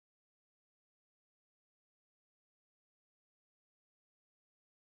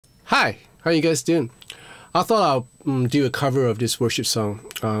Hi, how you guys doing? I thought I'll do a cover of this worship song.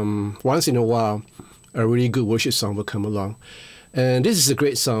 Once in a while, a really good worship song will come along. And this is a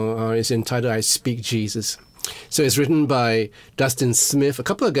great song. It's entitled I Speak Jesus. So it's written by Dustin Smith, a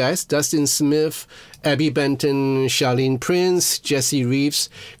couple of guys, Dustin Smith, Abby Benton, Charlene Prince, Jesse Reeves,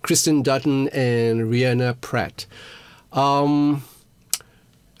 Kristen Dutton, and Raina Pratt.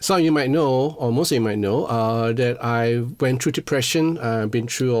 Some of you might know, or most of you might know, that I went through depression. I've been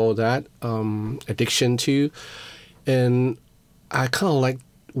through all that, addiction too. And I kind of like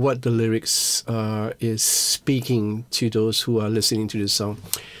what the lyrics is speaking to those who are listening to this song.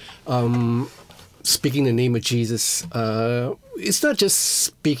 Speaking the name of Jesus. It's not just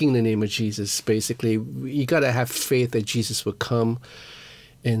speaking the name of Jesus, basically. You got to have faith that Jesus will come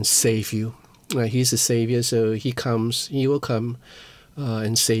and save you. He's the Savior, so He comes, He will come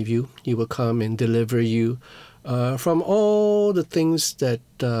and save you. He will come and deliver you from all the things that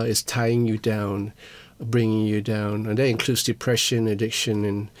is tying you down, bringing you down. And that includes depression, addiction,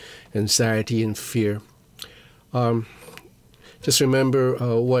 and anxiety and fear. Just remember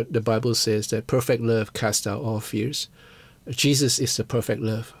what the Bible says, that perfect love casts out all fears. Jesus is the perfect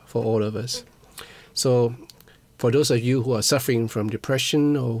love for all of us. So for those of you who are suffering from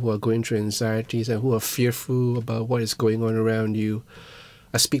depression or who are going through anxieties and who are fearful about what is going on around you,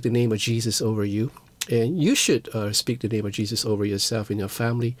 I speak the name of Jesus over you. And you should speak the name of Jesus over yourself and your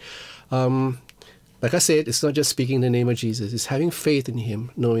family. Like I said, it's not just speaking the name of Jesus. It's having faith in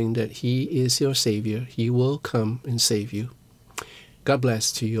Him, knowing that He is your Savior. He will come and save you. God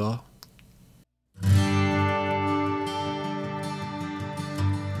bless to you all.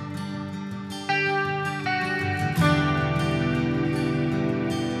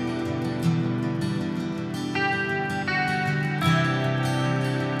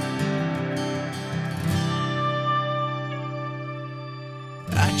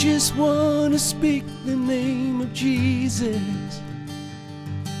 I just want to speak the name of Jesus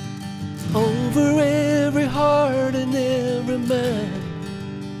over every heart and every mind.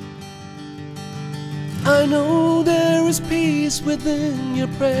 I know there is peace within your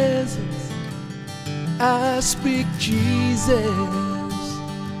presence. I speak Jesus.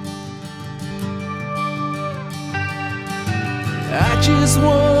 I just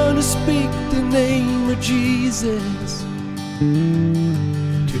want to speak the name of Jesus.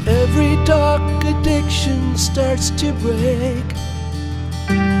 Every dark addiction starts to break,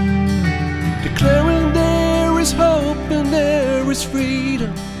 declaring there is hope and there is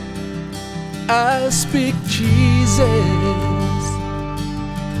freedom. I speak Jesus.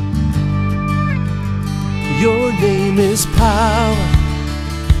 Your name is power,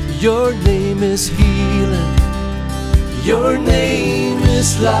 your name is healing, your name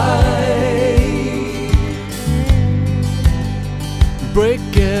is life. Break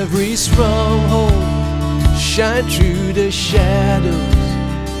every stronghold, shine through the shadows,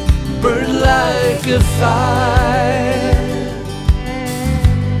 burn like a fire.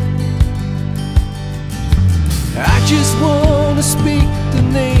 I just want to speak the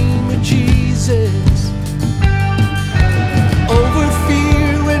name of Jesus over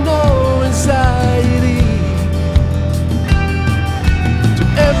fear and all anxiety, to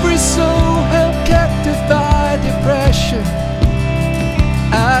every soul held captive by depression.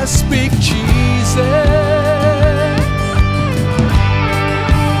 I speak Jesus.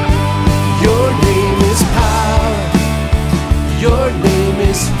 Your name is power, your name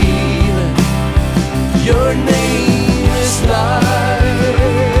is healing, your name is life.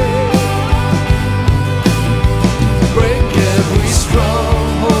 Break every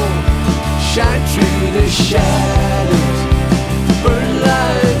stronghold, shine through the shadows, burn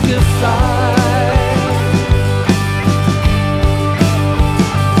like a fire.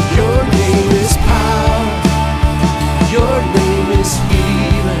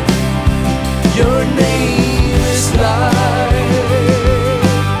 Your name is life.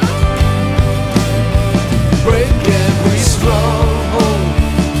 Break every stronghold,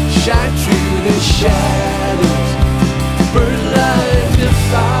 shine through the shadows, burn like a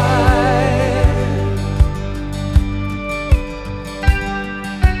fire.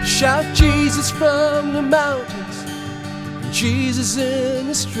 Shout Jesus from the mountains, Jesus in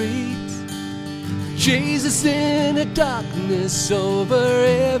the streets, Jesus in the darkness over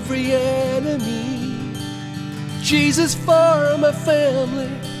every enemy. Jesus for my family,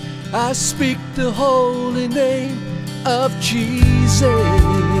 I speak the holy name of Jesus.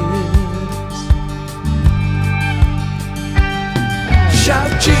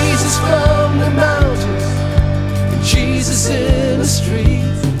 Shout Jesus from the mountains, Jesus in the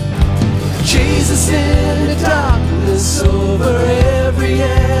streets, Jesus in the darkness over every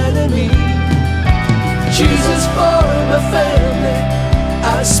enemy. Jesus for my family.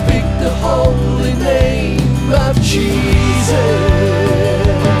 I speak the holy name of Jesus.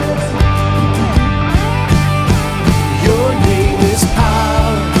 Your name is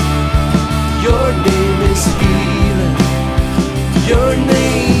power. Your name is healing. Your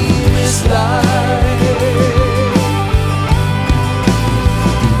name is life.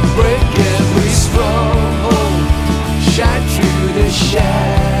 Break every stronghold. Shine through the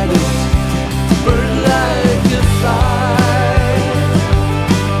shadows. Burn like a fire.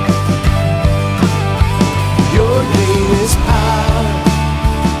 Your name is power.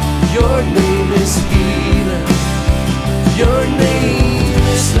 Your name is healing. Your name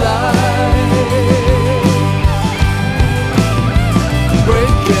is life.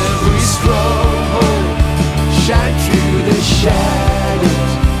 Break every stronghold. Shine through the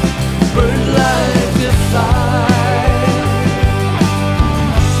shadows. Burn like a fire.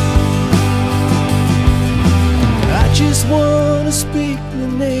 I just want to speak the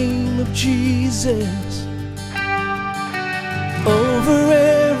name of Jesus over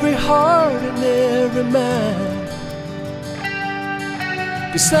every heart and every mind.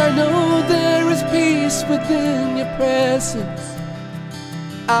 'Cause I know there is peace within your presence.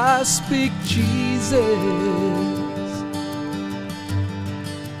 I speak Jesus.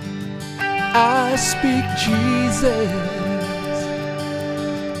 I speak Jesus.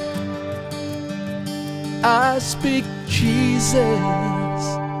 I speak Jesus.